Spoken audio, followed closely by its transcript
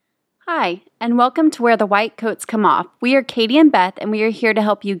Hi, and welcome to Where the White Coats Come Off. We are Katie and Beth, and we are here to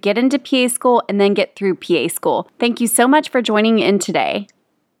help you get into PA school and then get through PA school. Thank you so much for joining in today.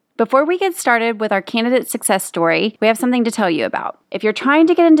 Before we get started with our candidate success story, we have something to tell you about. If you're trying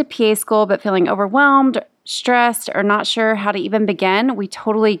to get into PA school but feeling overwhelmed, stressed, or not sure how to even begin, we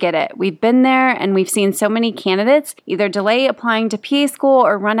totally get it. We've been there and we've seen so many candidates either delay applying to PA school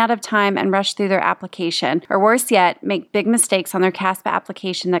or run out of time and rush through their application, or worse yet, make big mistakes on their CASPA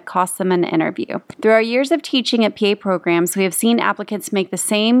application that cost them an interview. Through our years of teaching at PA programs, we have seen applicants make the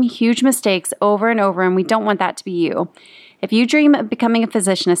same huge mistakes over and over, and we don't want that to be you. If you dream of becoming a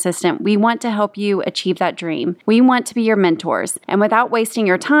physician assistant, we want to help you achieve that dream. We want to be your mentors. And without wasting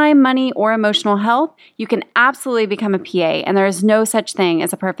your time, money, or emotional health, you can absolutely become a PA, and there is no such thing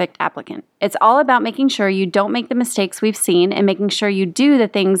as a perfect applicant. It's all about making sure you don't make the mistakes we've seen and making sure you do the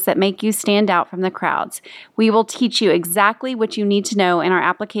things that make you stand out from the crowds. We will teach you exactly what you need to know in our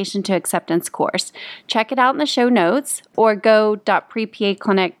application to acceptance course. Check it out in the show notes or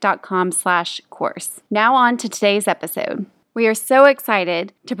go.prepaclinic.com/course. Now on to today's episode. We are so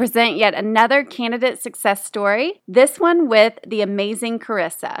excited to present yet another candidate success story, this one with the amazing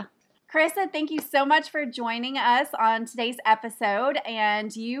Carissa. Carissa, thank you so much for joining us on today's episode,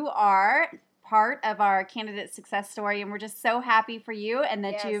 and you are part of our candidate success story, and we're just so happy for you and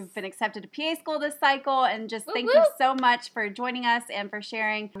that you've been accepted to PA school this cycle, and just thank you so much for joining us and for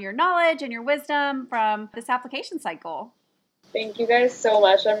sharing your knowledge and your wisdom from this application cycle. Thank you guys so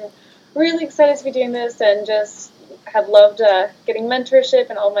much. I'm really excited to be doing this and just have loved getting mentorship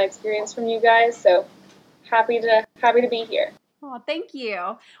and all my experience from you guys. So happy to be here. Oh, thank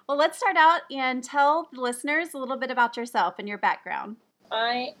you. Well, let's start out and tell the listeners a little bit about yourself and your background.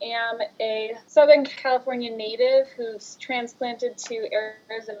 I am a Southern California native who's transplanted to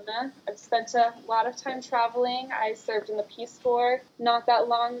Arizona. I've spent a lot of time traveling. I served in the Peace Corps not that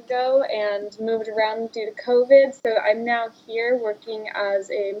long ago and moved around due to COVID. So I'm now here working as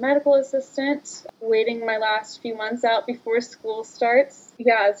a medical assistant, waiting my last few months out before school starts.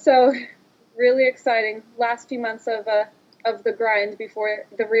 Yeah, so really exciting. Last few months of the grind before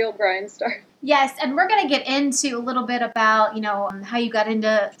the real grind starts. Yes, and we're going to get into a little bit about, how you got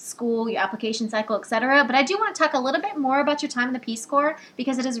into school, your application cycle, etc. But I do want to talk a little bit more about your time in the Peace Corps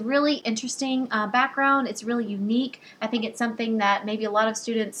because it is really interesting background. It's really unique. I think it's something that maybe a lot of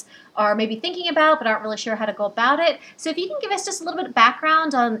students are maybe thinking about but aren't really sure how to go about it. So if you can give us just a little bit of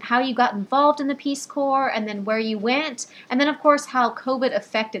background on how you got involved in the Peace Corps and then where you went, and then, of course, how COVID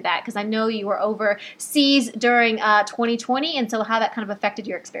affected that, because I know you were overseas during 2020, and so how that kind of affected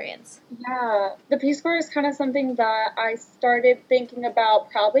your experience. Yeah. The Peace Corps is kind of something that I started thinking about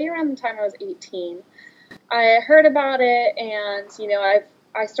probably around the time I was 18. I heard about it, and,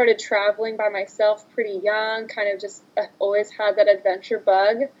 I started traveling by myself pretty young, kind of just always had that adventure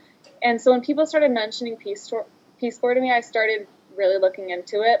bug. And so when people started mentioning Peace Corps to me, I started really looking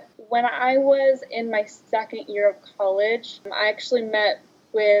into it. When I was in my second year of college, I actually met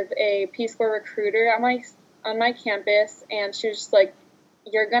with a Peace Corps recruiter on my campus, and she was just like,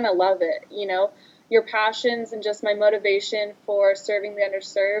 "You're going to love it, Your passions and just my motivation for serving the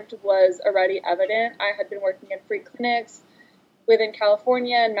underserved was already evident. I had been working in free clinics within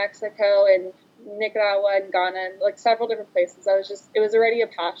California and Mexico and Nicaragua and Ghana and several different places. It was already a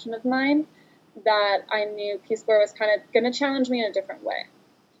passion of mine that I knew Peace Corps was kind of going to challenge me in a different way.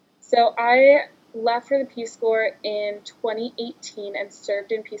 So I left for the Peace Corps in 2018 and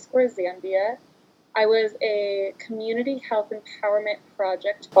served in Peace Corps Zambia. I was a community health empowerment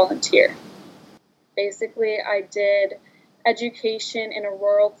project volunteer. Basically, I did education in a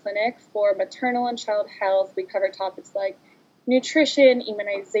rural clinic for maternal and child health. We covered topics like nutrition,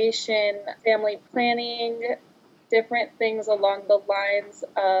 immunization, family planning, different things along the lines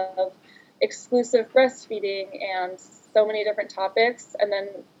of exclusive breastfeeding and so many different topics. And then,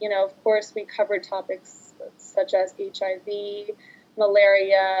 of course, we covered topics such as HIV,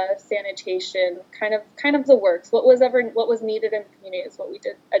 malaria, sanitation, kind of the works. What was needed in the community is what we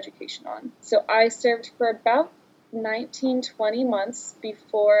did education on. So I served for about 19-20 months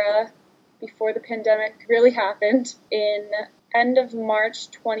before the pandemic really happened. In end of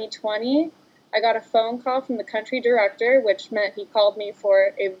March 2020, I got a phone call from the country director, which meant he called me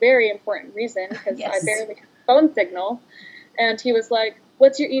for a very important reason because I barely had phone signal. And he was like,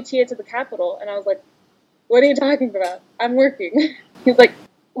 "What's your ETA to the Capitol?" And I was like, "What are you talking about? I'm working." He's like,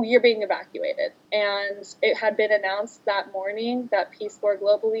 "You're being evacuated." And it had been announced that morning that Peace Corps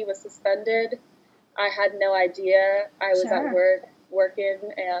globally was suspended. I had no idea. I was at work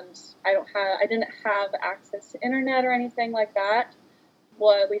working, and I didn't have access to internet or anything like that.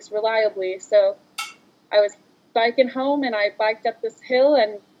 Well, at least reliably. So I was biking home, and I biked up this hill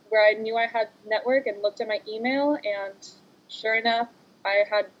and where I knew I had network and looked at my email, and sure enough, I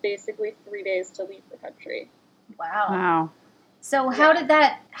had basically 3 days to leave the country. Wow. Wow. So how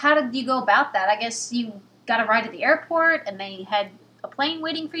did you go about that? I guess you got a ride to the airport and they had a plane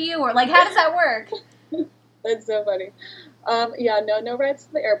waiting for you, or like, how does that work? That's so funny. No rides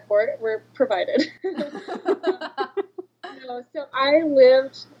to the airport were provided. No, so I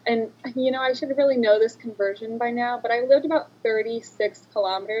lived, and I should really know this conversion by now, but I lived about 36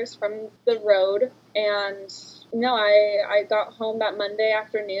 kilometers from the road, and I got home that Monday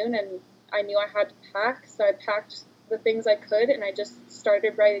afternoon, and I knew I had to pack, so I packed the things I could, and I just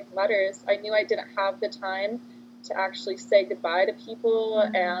started writing letters. I knew I didn't have the time to actually say goodbye to people,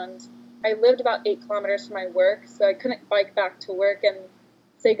 and I lived about 8 kilometers from my work, so I couldn't bike back to work and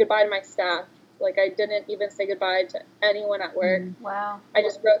say goodbye to my staff. Like, I didn't even say goodbye to anyone at work. Wow. I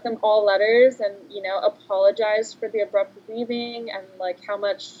just wrote them all letters and, apologized for the abrupt leaving and, like, how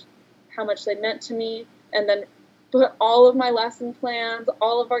much they meant to me. And then put all of my lesson plans,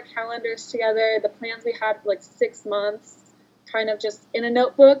 all of our calendars together, the plans we had for, like, 6 months, kind of just in a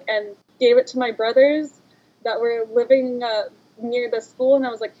notebook, and gave it to my brothers that were living near the school. And I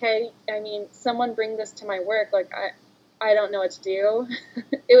was like, hey, someone bring this to my work. Like, I don't know what to do.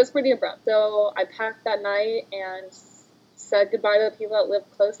 It was pretty abrupt. So I packed that night and said goodbye to the people that lived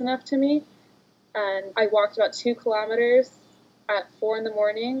close enough to me. And I walked about 2 kilometers at 4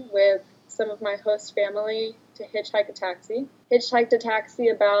 a.m. with some of my host family to hitchhike a taxi. Hitchhiked a taxi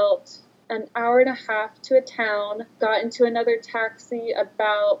about an hour and a half to a town, got into another taxi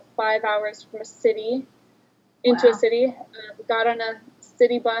about 5 hours from a city, into a city, got on a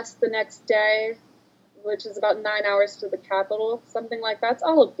city bus the next day, which is about 9 hours to the capital, something like that. It's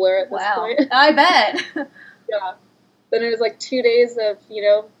all a blur at this point. I bet. Yeah. Then it was like 2 days of,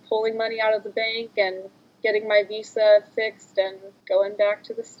 pulling money out of the bank and getting my visa fixed and going back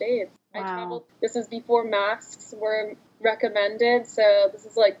to the States. Wow. I traveled. This is before masks were recommended, so this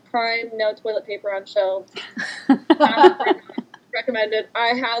is like prime, no toilet paper on shelves. Recommended.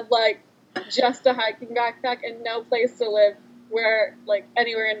 I had like just a hiking backpack and no place to live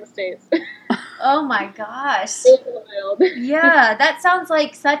anywhere in the States. Oh my gosh. It was wild. Yeah, that sounds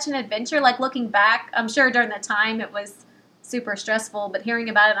like such an adventure. Like, looking back, I'm sure during the time it was super stressful, but hearing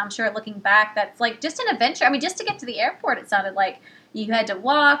about it, I'm sure looking back, that's like just an adventure. I mean, just to get to the airport, it sounded like you had to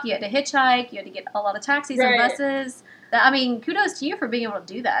walk, you had to hitchhike, you had to get a lot of taxis and buses. Kudos to you for being able to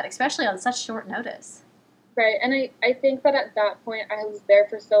do that, especially on such short notice. Right, and I think that at that point I was there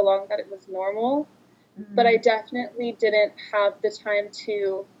for so long that it was normal, but I definitely didn't have the time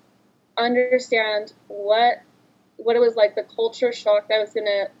to understand what it was like, the culture shock that I was going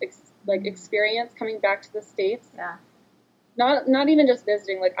to experience coming back to the States. Yeah. Not even just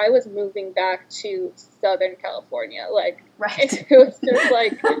visiting, like I was moving back to Southern California. Like, right. It was just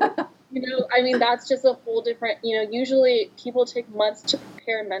like, that's just a whole different, usually people take months to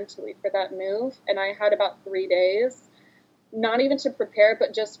prepare mentally for that move. And I had about 3 days, not even to prepare,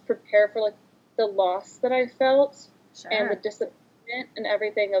 but just prepare for like the loss that I felt and the disappointment and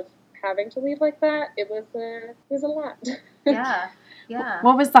everything of having to leave like that. It was a lot. Yeah.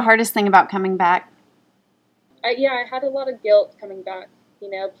 What was the hardest thing about coming back? I had a lot of guilt coming back.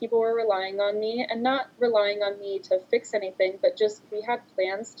 People were relying on me, and not relying on me to fix anything, but just we had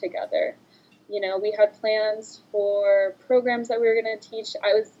plans together. We had plans for programs that we were going to teach.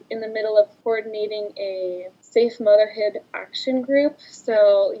 I was in the middle of coordinating a safe motherhood action group.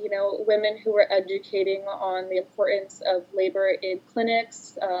 So, women who were educating on the importance of labor in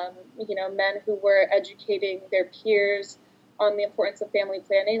clinics, men who were educating their peers on the importance of family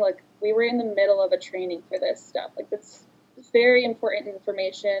planning. Like, we were in the middle of a training for this stuff. Like, that's very important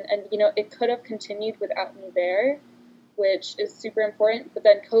information. And, it could have continued without me there, which is super important. But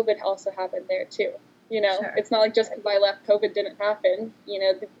then COVID also happened there too. Sure. It's not like just because I left, COVID didn't happen.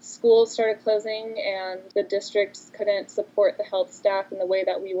 The schools started closing and the districts couldn't support the health staff in the way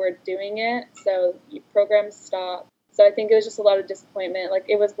that we were doing it. So programs stopped. So I think it was just a lot of disappointment. Like,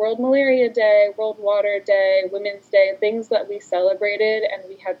 it was World Malaria Day, World Water Day, Women's Day, things that we celebrated and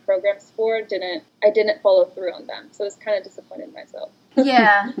we had programs for. I didn't follow through on them. So I was kind of disappointed in myself.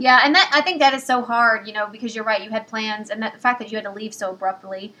 Yeah. And I think that is so hard, because you're right, you had plans, and the fact that you had to leave so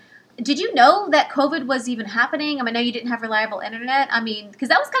abruptly. Did you know that COVID was even happening? I know you didn't have reliable internet. Because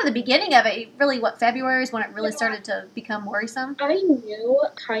that was kind of the beginning of it. Really, February is when it really started to become worrisome? I knew,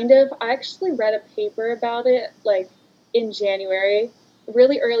 kind of. I actually read a paper about it, in January,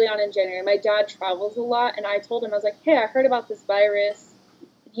 really early on in January. My dad travels a lot, and I told him, I was like, hey, I heard about this virus.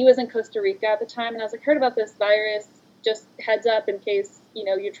 He was in Costa Rica at the time, and I was like, heard about this virus, just heads up in case,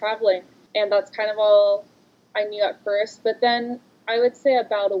 you're traveling. And that's kind of all I knew at first. But then I would say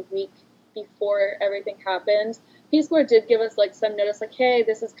about a week before everything happened, Peace Corps did give us like some notice, like, hey,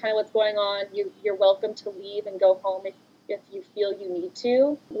 this is kind of what's going on. You're welcome to leave and go home if you feel you need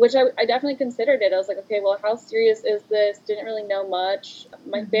to, which I definitely considered it. I was like, okay, well, how serious is this? Didn't really know much.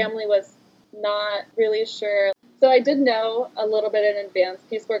 My family was not really sure. So I did know a little bit in advance.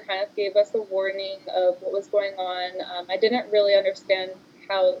 Peace Corps kind of gave us a warning of what was going on. I didn't really understand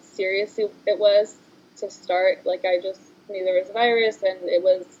how serious it was to start. Like, I just knew there was a virus and it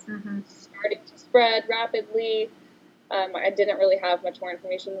was starting to spread rapidly. I didn't really have much more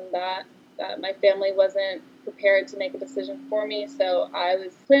information than that. My family wasn't prepared to make a decision for me, so I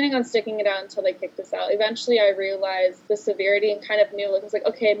was planning on sticking it out until they kicked us out. Eventually, I realized the severity and kind of knew, it was like,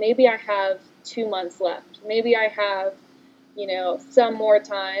 okay, maybe I have 2 months left. Maybe I have, some more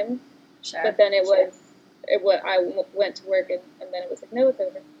time. Sure. But then I went to work and then it was like, no, it's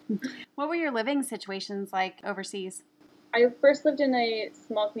over. What were your living situations like overseas? I first lived in a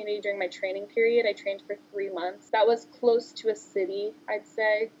small community during my training period. I trained for 3 months. That was close to a city, I'd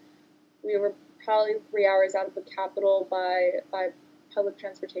say. We were probably 3 hours out of the capital by public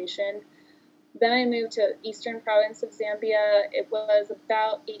transportation. Then I moved to eastern province of Zambia. It was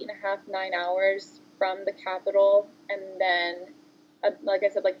about 8.5, 9 hours from the capital, and then, like I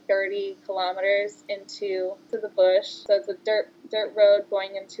said, like 30 kilometers into the bush. So it's a dirt road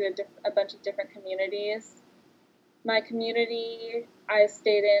going into a bunch of different communities. My community, I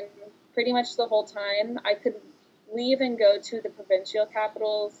stayed in pretty much the whole time. I could leave and go to the provincial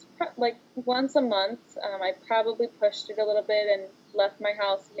capitals like once a month. I probably pushed it a little bit and left my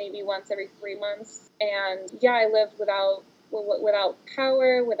house maybe once every 3 months. And yeah, I lived without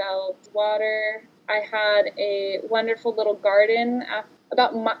power, without water. I had a wonderful little garden. After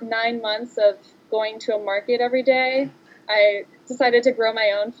about 9 months of going to a market every day, I decided to grow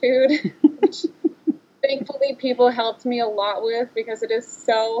my own food, which thankfully people helped me a lot with because it is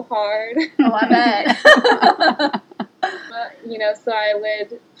so hard. Oh, I bet. So I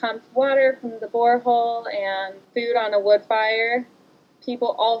would pump water from the borehole and food on a wood fire.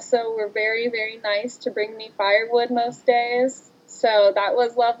 People also were very, very nice to bring me firewood most days. So that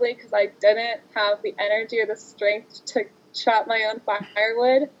was lovely because I didn't have the energy or the strength to chop my own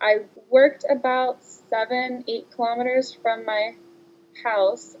firewood. I worked about 7-8 kilometers from my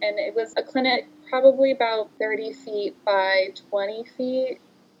house, and it was a clinic probably about 30 feet by 20 feet,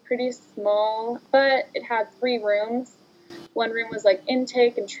 pretty small, but it had 3 rooms. One room was like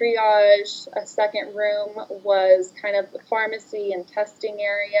intake and triage. A second room was kind of the pharmacy and testing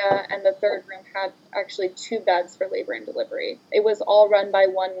area. And the third room had actually 2 beds for labor and delivery. It was all run by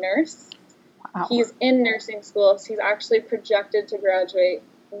one nurse. Wow. He's in nursing school, so he's actually projected to graduate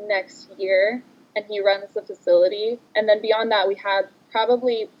next year, and he runs the facility. And then beyond that, we had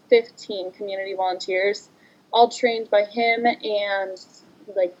probably 15 community volunteers, all trained by him and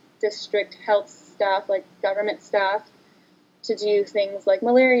like district health staff, like government staff, to do things like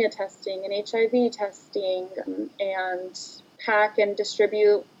malaria testing and HIV testing and pack and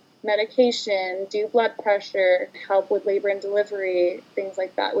distribute medication, do blood pressure, help with labor and delivery, things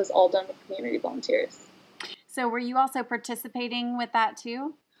like that. It was all done with community volunteers. So were you also participating with that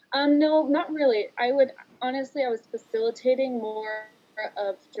too? No, not really. I was facilitating more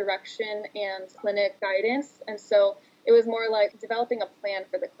of direction and clinic guidance. And so it was more like developing a plan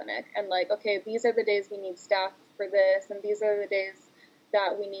for the clinic and like, okay, these are the days we need staff for this, and these are the days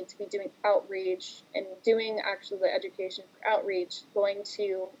that we need to be doing outreach and doing actually the education for outreach, going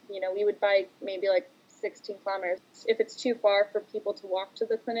to, we would bike maybe like 16 kilometers. If it's too far for people to walk to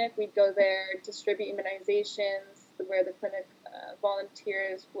the clinic, we'd go there, distribute immunizations, where the clinic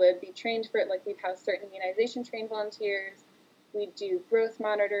volunteers would be trained for it. Like we'd have certain immunization trained volunteers. We do growth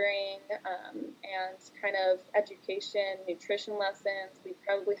monitoring and kind of education, nutrition lessons. We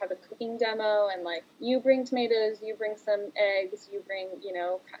probably have a cooking demo and like you bring tomatoes, you bring some eggs, you bring,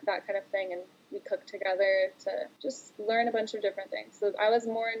 that kind of thing. And we cook together to just learn a bunch of different things. So I was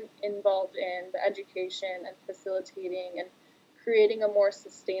more involved in the education and facilitating and creating a more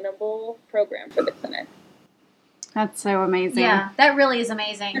sustainable program for the clinic. That's so amazing. Yeah, that really is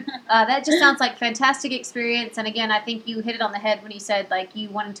amazing. That just sounds like a fantastic experience. And again, I think you hit it on the head when you said like you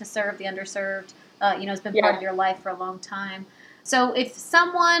wanted to serve the underserved. It's been part of your life for a long time. So if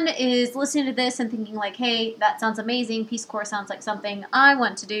someone is listening to this and thinking like, hey, that sounds amazing, Peace Corps sounds like something I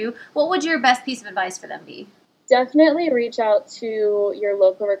want to do, what would your best piece of advice for them be? Definitely reach out to your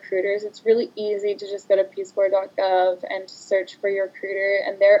local recruiters. It's really easy to just go to peacecorps.gov and search for your recruiter,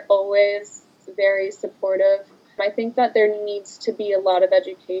 and they're always very supportive. I think that there needs to be a lot of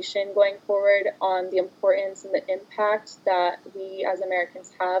education going forward on the importance and the impact that we as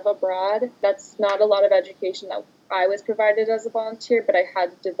Americans have abroad. That's not a lot of education that I was provided as a volunteer, but I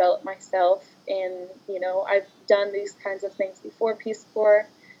had to develop myself. And, I've done these kinds of things before Peace Corps.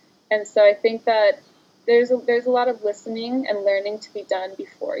 And so I think that there's a lot of listening and learning to be done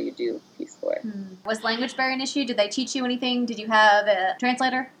before you do Peace Corps. Was language barrier an issue? Did they teach you anything? Did you have a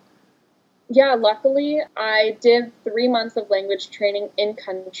translator? Yeah, luckily I did 3 months of language training in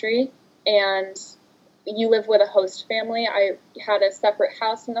country, and you live with a host family. I had a separate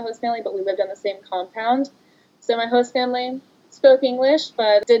house from the host family, but we lived on the same compound. So my host family spoke English,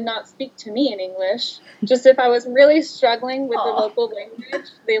 but did not speak to me in English. Just if I was really struggling with the local language,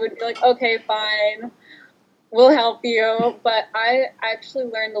 they would be like, okay, fine, we'll help you. But I actually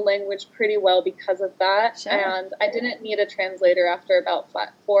learned the language pretty well because of that. Sure. And I didn't need a translator after about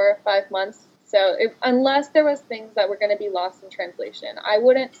 4 or 5 months. So unless there was things that were going to be lost in translation, I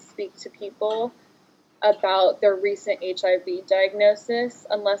wouldn't speak to people about their recent HIV diagnosis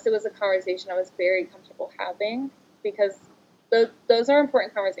unless it was a conversation I was very comfortable having, because those are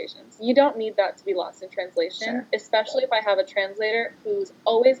important conversations. You don't need that to be lost in translation, Sure. Especially if I have a translator who's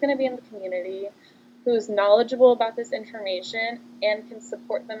always going to be in the community, who's knowledgeable about this information, and can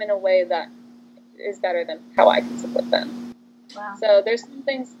support them in a way that is better than how I can support them. Wow. So there's some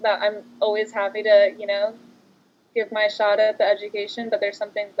things that I'm always happy to, give my shot at the education, but there's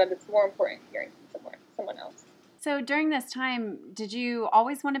some things that it's more important hearing from someone else. So during this time, did you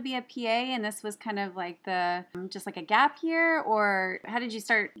always want to be a PA, and this was kind of like just like a gap year, or how did you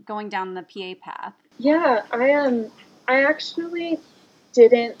start going down the PA path? Yeah, I actually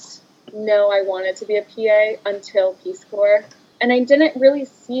didn't know I wanted to be a PA until Peace Corps, and I didn't really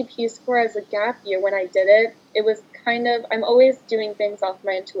see Peace Corps as a gap year when I did it. It was kind of, I'm always doing things off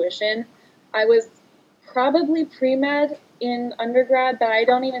my intuition. I was probably pre-med in undergrad, but I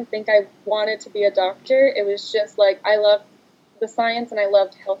don't even think I wanted to be a doctor. It was just like, I loved the science and I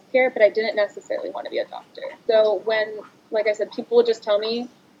loved healthcare, but I didn't necessarily want to be a doctor. So when, like I said, people would just tell me,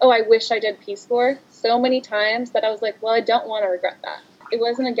 oh, I wish I did Peace Corps so many times that I was like, well, I don't want to regret that. It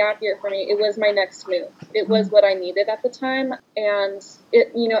wasn't a gap year for me. It was my next move. It was what I needed at the time. And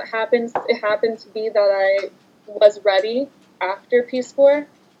it happened to be that I was ready after Peace Corps,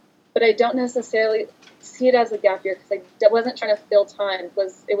 but I don't necessarily see it as a gap year because I wasn't trying to fill time.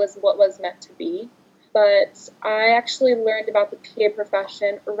 It was what was meant to be. But I actually learned about the PA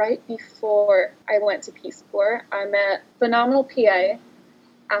profession right before I went to Peace Corps. I met a phenomenal PA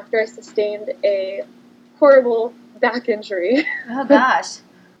after I sustained a horrible back injury. Oh, gosh.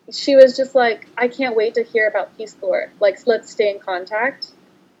 She was just like, I can't wait to hear about Peace Corps. Like, let's stay in contact.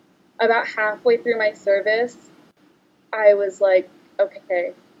 About halfway through my service, I was like,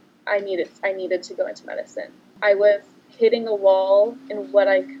 okay, I needed to go into medicine. I was hitting a wall in what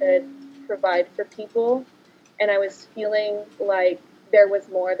I could provide for people, and I was feeling like there was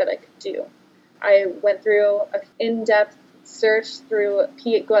more that I could do. I went through an in-depth search through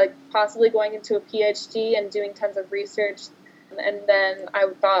possibly going into a PhD and doing tons of research, and then I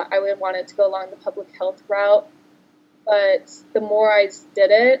thought I wanted to go along the public health route. But the more I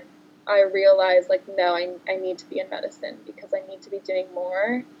did it, I realized, like, no, I need to be in medicine because I need to be doing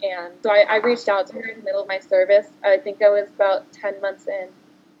more. And so I reached out to her in the middle of my service. I think I was about 10 months in.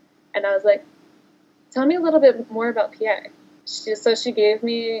 And I was like, tell me a little bit more about PA. So she gave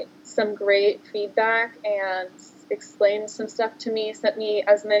me some great feedback and explained some stuff to me, sent me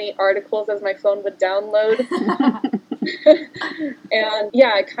as many articles as my phone would download. And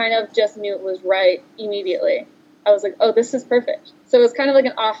yeah, I kind of just knew it was right immediately. I was like, oh, this is perfect. So it was kind of like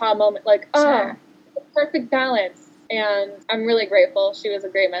an aha moment, like, Sure. Perfect balance. And I'm really grateful. She was a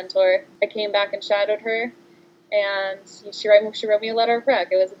great mentor. I came back and shadowed her, and she wrote me a letter of rec.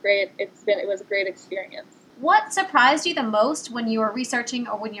 It was a great experience. What surprised you the most when you were researching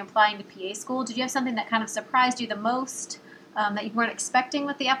or when you're applying to PA school? Did you have something that kind of surprised you the most that you weren't expecting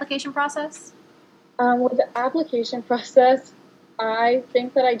with the application process? With the application process, I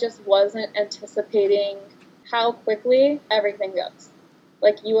think that I just wasn't anticipating how quickly everything goes.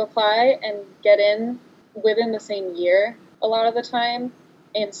 Like, you apply and get in within the same year a lot of the time,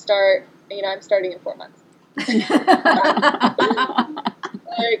 and I'm starting in 4 months.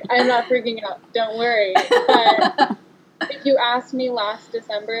 Like, I'm not freaking out. Don't worry. But if you asked me last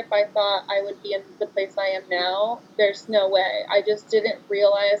December if I thought I would be in the place I am now, there's no way. I just didn't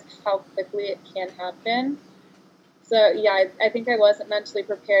realize how quickly it can happen. So, yeah, I think I wasn't mentally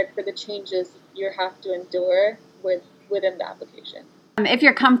prepared for the changes you have to endure within the application. If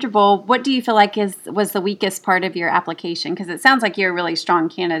you're comfortable, what do you feel like was the weakest part of your application? Because it sounds like you're a really strong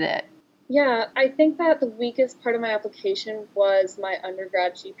candidate. Yeah, I think that the weakest part of my application was my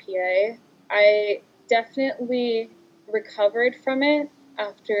undergrad GPA. I definitely recovered from it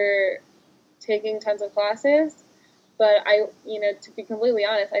after taking tons of classes, But to be completely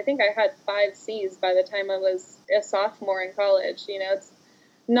honest, I think I had 5 C's by the time I was a sophomore in college. It's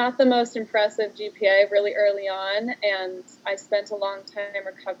not the most impressive GPA really early on, and I spent a long time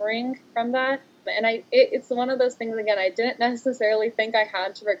recovering from that. And it's one of those things, again, I didn't necessarily think I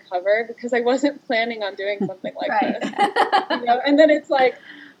had to recover because I wasn't planning on doing something like this. And then it's like,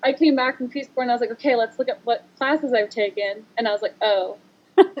 I came back from Peace Corps and I was like, okay, let's look at what classes I've taken. And I was like, oh,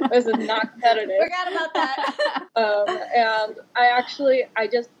 this is not competitive. Forgot about that. And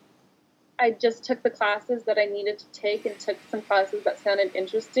I just took the classes that I needed to take and took some classes that sounded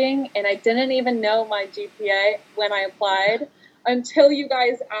interesting. And I didn't even know my GPA when I applied until you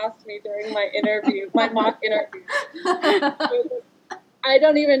guys asked me during my interview, my mock interview. I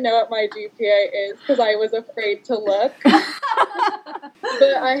don't even know what my GPA is because I was afraid to look.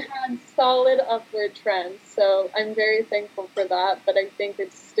 But I had solid upward trends, so I'm very thankful for that, but I think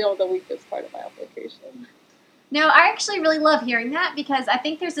it's still the weakest part of my application. No, I actually really love hearing that because I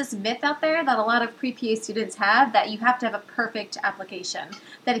think there's this myth out there that a lot of pre-PA students have that you have to have a perfect application.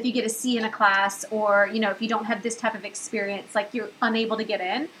 That if you get a C in a class or, if you don't have this type of experience, like you're unable to get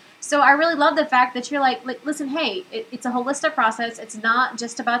in. So I really love the fact that you're like listen, hey, it's a holistic process. It's not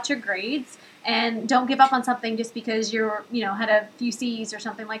just about your grades. And don't give up on something just because you're, had a few C's or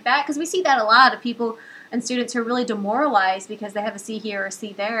something like that. Because we see that a lot of people and students who are really demoralized because they have a C here or a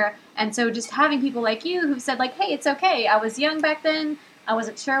C there. And so just having people like you who've said like, hey, it's okay. I was young back then. I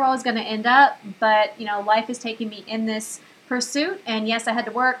wasn't sure where I was going to end up. But, life has taken me in this pursuit. And yes, I had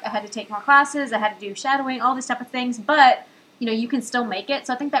to work. I had to take more classes. I had to do shadowing, all these type of things. But, you can still make it.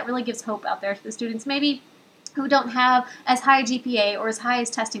 So I think that really gives hope out there to the students maybe who don't have as high a GPA or as high as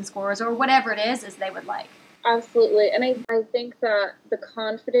testing scores or whatever it is as they would like. Absolutely. And I think that the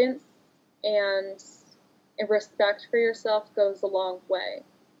confidence and respect for yourself goes a long way.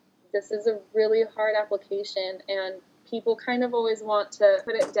 This is a really hard application, and people kind of always want to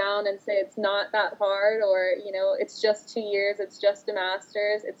put it down and say it's not that hard, or, it's just 2 years, it's just a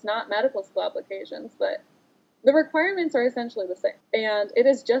master's. It's not medical school applications, but the requirements are essentially the same, and it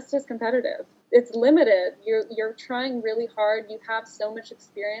is just as competitive. It's limited. You're trying really hard. You have so much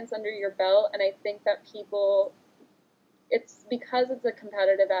experience under your belt, and I think that people, it's because it's a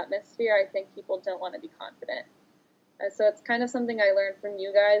competitive atmosphere, I think people don't want to be confident. And so it's kind of something I learned from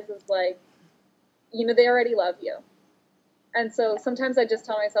you guys is like, they already love you. And so sometimes I just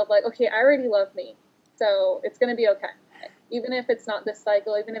tell myself like, okay, I already love me, so it's going to be okay. Even if it's not this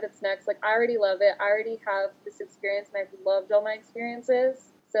cycle, even if it's next, like I already love it. I already have this experience and I've loved all my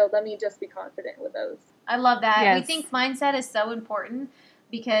experiences. So let me just be confident with those. I love that. Yes. We think mindset is so important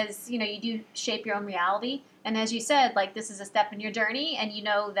because, you do shape your own reality. And as you said, like this is a step in your journey and you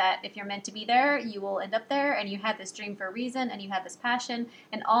know that if you're meant to be there, you will end up there, and you had this dream for a reason and you had this passion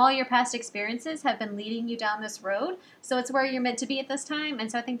and all your past experiences have been leading you down this road. So it's where you're meant to be at this time. And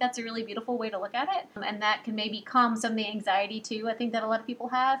so I think that's a really beautiful way to look at it. And that can maybe calm some of the anxiety too, I think that a lot of people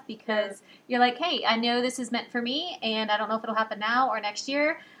have, because you're like, hey, I know this is meant for me and I don't know if it'll happen now or next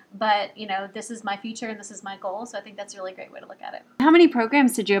year, but this is my future and this is my goal. So I think that's a really great way to look at it. How many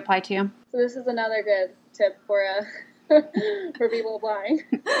programs did you apply to? So this is another good tip for for people applying.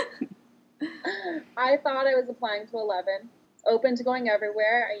 I thought I was applying to 11. Open to going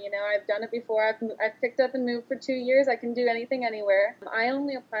everywhere. I've done it before. I've picked up and moved for 2 years. I can do anything, anywhere. I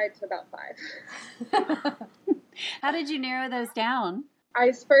only applied to about 5. How did you narrow those down?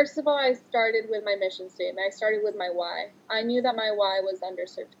 First of all, I started with my mission statement. I started with my why. I knew that my why was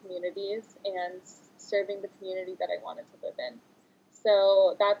underserved communities and serving the community that I wanted to live in.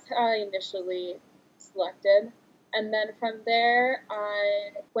 So that's how I initially selected. And then from there,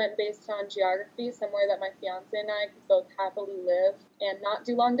 I went based on geography, somewhere that my fiance and I could both happily live and not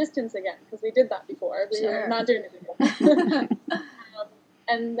do long distance again, because we did that before. We were not doing it anymore.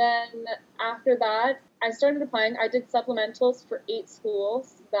 And then after that, I started applying. I did supplementals for 8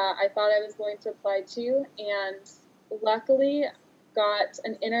 schools that I thought I was going to apply to, and luckily got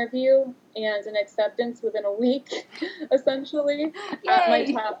an interview and an acceptance within a week, essentially, at my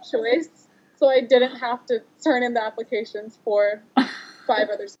top choice. So I didn't have to turn in the applications for 5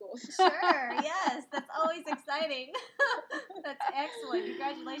 other schools. Sure, yes. That's always exciting. That's excellent.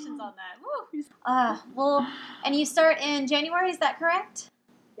 Congratulations on that. Woo. Well, and you start in January, is that correct?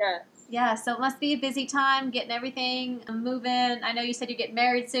 Yes. Yeah, so it must be a busy time getting everything moving. I know you said you're getting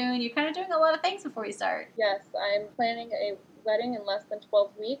married soon. You're kind of doing a lot of things before you start. Yes, I'm planning a wedding in less than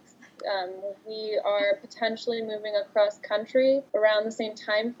 12 weeks. We are potentially moving across country around the same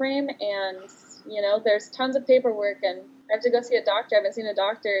time frame, and there's tons of paperwork, and I have to go see a doctor. I haven't seen a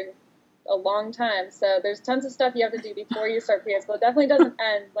doctor in a long time. So there's tons of stuff you have to do before you start PA school. It definitely doesn't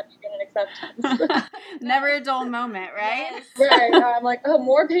end when you get an acceptance. Never a dull moment, right? Yes. Right. I'm like, oh,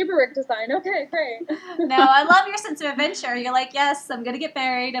 more paperwork to sign. Okay, great. No, I love your sense of adventure. You're like, yes, I'm going to get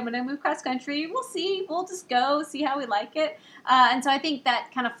married. I'm going to move cross country. We'll see. We'll just go, see how we like it. And so I think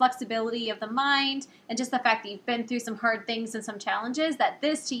that kind of flexibility of the mind and just the fact that you've been through some hard things and some challenges, that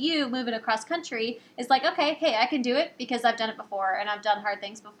this to you, moving across country, is like, okay, hey, I can do it because I've done it before and I've done hard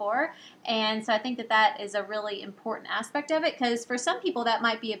things before. And so I think that that is a really important aspect of it, because for some people that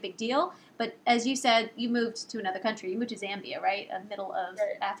might be a big deal. But as you said, you moved to another country. You moved to Zambia, right? Middle of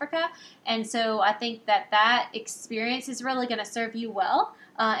Africa. And so I think that that experience is really going to serve you well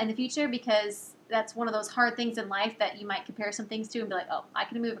in the future, because that's one of those hard things in life that you might compare some things to and be like, oh, I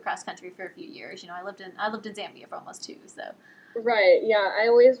can move across country for a few years. You know, I lived in Zambia for almost 2, so. Right, yeah. I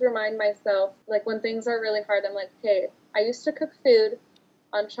always remind myself, like, when things are really hard, I'm like, okay, I used to cook food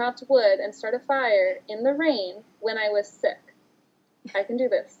on chopped wood and start a fire in the rain when I was sick. I can do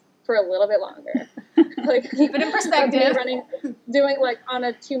this for a little bit longer. Like, keep it in perspective. Doing like on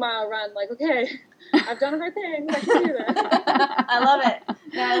a 2-mile run, like, okay, I've done hard things. I can do this. I love it.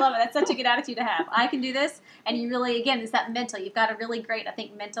 No, I love it. That's such a good attitude to have. I can do this. And you really, again, it's that mental. You've got a really great, I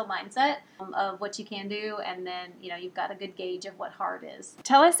think, mental mindset of what you can do. And then, you know, you've got a good gauge of what hard is.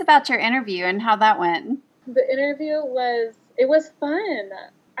 Tell us about your interview and how that went. The interview was fun.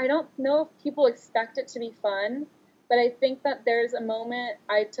 I don't know if people expect it to be fun, but I think that there's a moment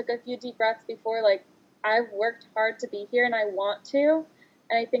I took a few deep breaths before, like, I've worked hard to be here and I want to.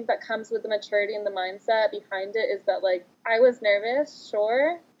 And I think that comes with the maturity and the mindset behind it, is that, like, I was nervous,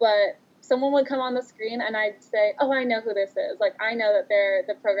 sure, but someone would come on the screen and I'd say, oh, I know who this is. Like, I know that they're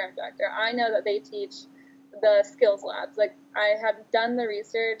the program director. I know that they teach the skills labs. Like, I had done the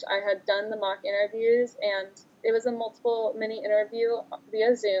research. I had done the mock interviews, and it was a multiple mini interview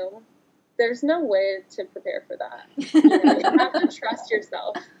via Zoom. There's no way to prepare for that. You have to trust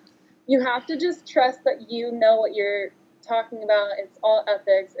yourself. You have to just trust that you know what you're talking about. It's all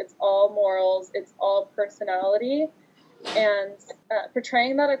ethics. It's all morals. It's all personality. And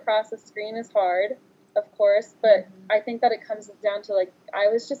portraying that across the screen is hard, of course, but I think that it comes down to, like, I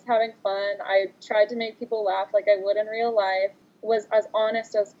was just having fun. I tried to make people laugh like I would in real life, was as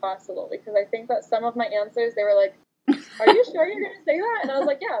honest as possible, because I think that some of my answers, they were like, are you sure you're going to say that? And I was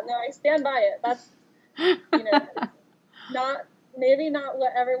like, yeah, no, I stand by it. That's, you know, maybe not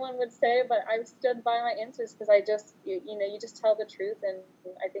what everyone would say, but I stood by my answers because I just, you just tell the truth. And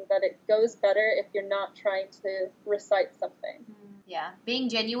I think that it goes better if you're not trying to recite something. Yeah. Being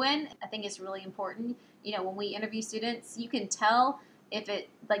genuine, I think, is really important. You know, when we interview students, you can tell if it,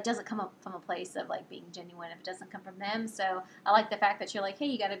 like, doesn't come up from a place of, like, being genuine, if it doesn't come from them. So I like the fact that you're like, hey,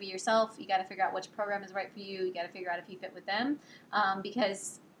 you got to be yourself. You got to figure out which program is right for you. You got to figure out if you fit with them.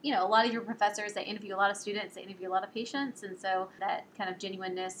 Because, you know, a lot of your professors, they interview a lot of students, they interview a lot of patients. And so that kind of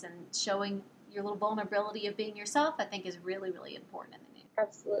genuineness and showing your little vulnerability of being yourself, I think, is really, really important in the name.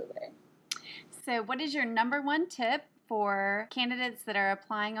 Absolutely. So what is your number one tip for candidates that are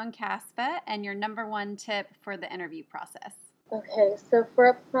applying on CASPA, and your number one tip for the interview process? Okay, so for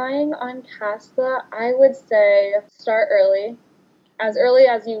applying on CASPA, I would say start early as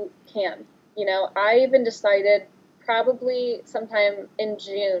you can. You know, I even decided probably sometime in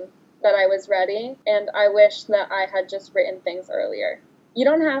June that I was ready, and I wish that I had just written things earlier. You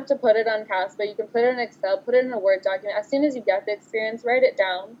don't have to put it on CASPA. You can put it in Excel, put it in a Word document. As soon as you get the experience, write it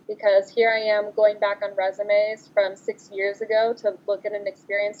down, because here I am going back on resumes from 6 years ago to look at an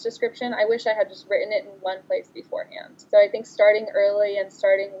experience description. I wish I had just written it in one place beforehand. So I think starting early and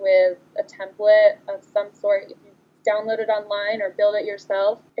starting with a template of some sort, if you download it online or build it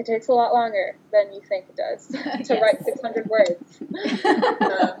yourself, it takes a lot longer than you think it does to write 600 words.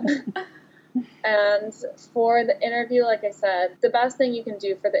 And for the interview, like I said, the best thing you can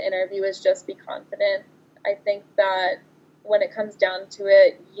do for the interview is just be confident. I think that when it comes down to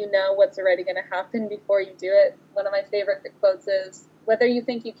it, you know what's already going to happen before you do it. One of my favorite quotes is, whether you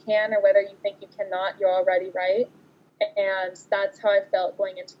think you can or whether you think you cannot, you're already right. And that's how I felt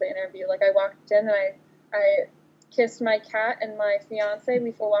going into the interview. Like, I walked in and I kissed my cat and my fiance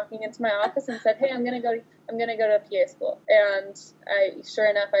before walking into my office and said, hey, I'm going to go to PA school. And sure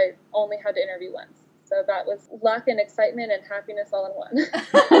enough, I only had to interview once. So that was luck and excitement and happiness all in one.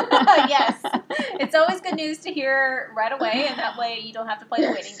 Yes. It's always good news to hear right away, and that way you don't have to play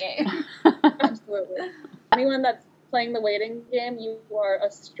the waiting game. Absolutely. Anyone that's playing the waiting game, you are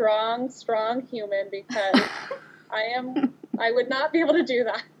a strong, strong human, because I would not be able to do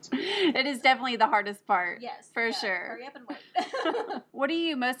that. It is definitely the hardest part. Yes. For sure. Hurry up and wait. What are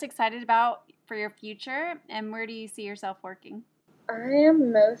you most excited about for your future, and where do you see yourself working? I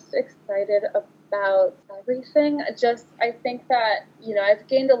am most excited about everything. I think that, I've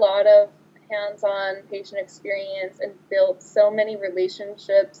gained a lot of hands-on patient experience and built so many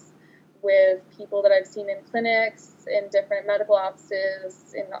relationships with people that I've seen in clinics, in different medical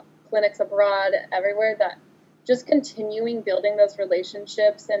offices, in clinics abroad, everywhere, that just continuing building those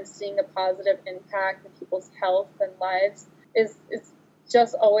relationships and seeing a positive impact in people's health and lives is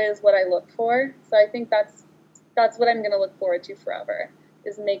just always what I look for. So I think that's what I'm going to look forward to forever,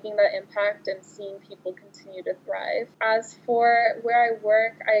 is making that impact and seeing people continue to thrive. As for where I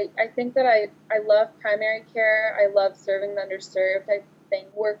work, I think that I love primary care. I love serving the underserved. I think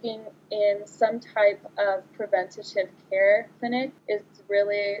working in some type of preventative care clinic is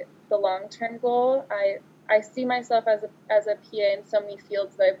really the long-term goal. I see myself as a PA in so many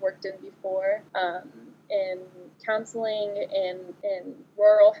fields that I've worked in before, in counseling, in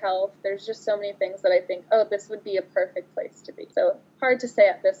rural health. There's just so many things that I think, this would be a perfect place to be. So hard to say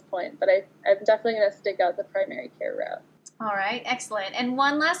at this point, but I'm definitely going to stick out the primary care route. All right, excellent. And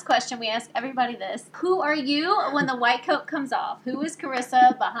one last question, we ask everybody this. Who are you when the white coat comes off? Who is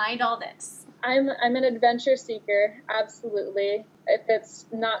Carissa behind all this? I'm an adventure seeker, absolutely. If it's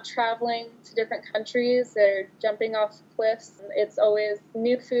not traveling to different countries or jumping off cliffs, it's always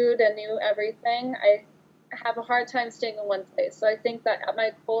new food and new everything. I have a hard time staying in one place. So I think that at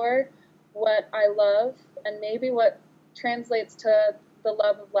my core, what I love, and maybe what translates to the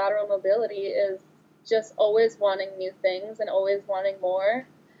love of lateral mobility, is just always wanting new things and always wanting more.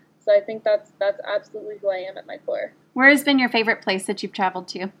 So I think that's absolutely who I am at my core. Where has been your favorite place that you've traveled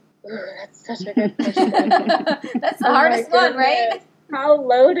to? Ooh, that's such a good question. That's the hardest one, right? How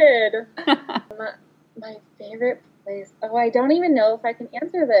loaded. My favorite place. I don't even know if I can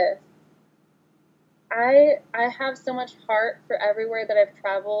answer this. I have so much heart for everywhere that I've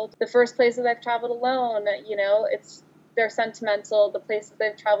traveled. The first places I've traveled alone, they're sentimental. The places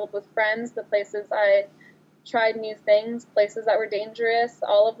I've traveled with friends, the places I tried new things, places that were dangerous,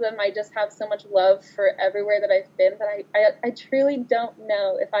 all of them, I just have so much love for everywhere that I've been that I truly don't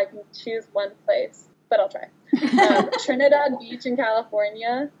know if I can choose one place, but I'll try. Trinidad Beach in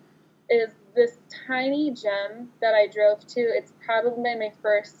California is this tiny gem that I drove to. It's probably my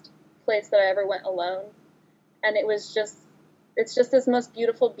first place that I ever went alone, and it's just this most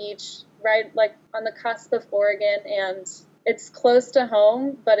beautiful beach, right, like on the cusp of Oregon, and it's close to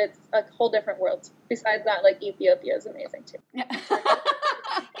home, but it's a whole different world. Besides that, like, Ethiopia is amazing too. Yeah.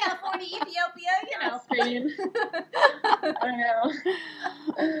 California, Ethiopia, Spain. I know.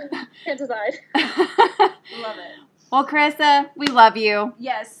 Can't decide. Love it. Well, Carissa, we love you.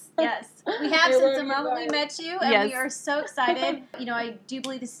 Yes. We have since the moment we met you, and we are so excited. I do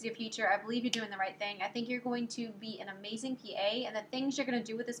believe this is your future. I believe you're doing the right thing. I think you're going to be an amazing PA, and the things you're going to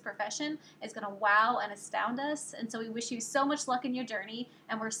do with this profession is going to wow and astound us. And so we wish you so much luck in your journey,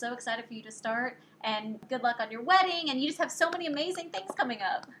 and we're so excited for you to start. And good luck on your wedding, and you just have so many amazing things coming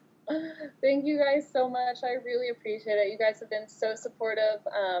up. Thank you guys so much. I really appreciate it. You guys have been so supportive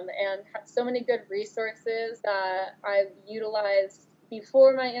and have so many good resources that I've utilized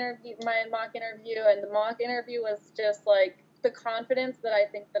before my mock interview, and the mock interview was just like the confidence that I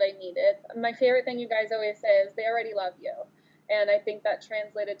think that I needed. My favorite thing you guys always say is they already love you, and I think that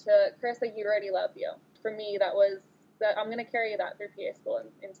translated to Carissa, you already love you. For me, that I'm going to carry that through PA school and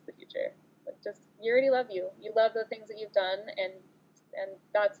into the future. But just, you already love you. You love the things that you've done, and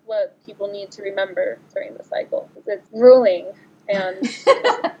that's what people need to remember during the cycle. It's grueling, and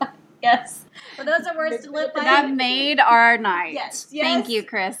yes. Well, those are words to live by. That made our night. Yes. Thank you,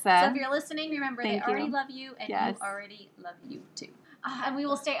 Carissa. So if you're listening, remember they already love you, and you already love you too. And we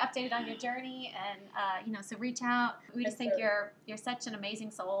will stay updated on your journey, and so reach out. We just think you're such an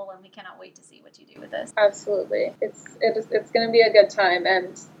amazing soul, and we cannot wait to see what you do with this. Absolutely, it's going to be a good time,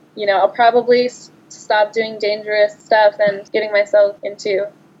 and I'll probably stop doing dangerous stuff and getting myself into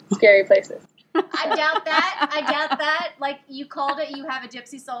scary places. I doubt that. Like you called it, you have a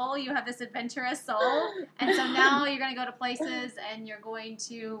gypsy soul. You have this adventurous soul. And so now you're going to go to places and you're going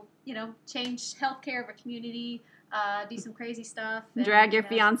to, change healthcare of a community, do some crazy stuff. And, drag your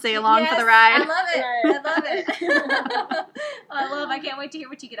fiance along for the ride. I love it. Right. I love it. I can't wait to hear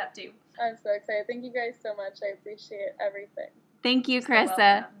what you get up to. I'm so excited. Thank you guys so much. I appreciate everything. Thank you,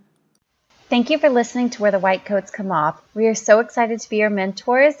 Carissa. Thank you for listening to Where the White Coats Come Off. We are so excited to be your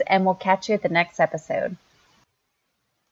mentors, and we'll catch you at the next episode.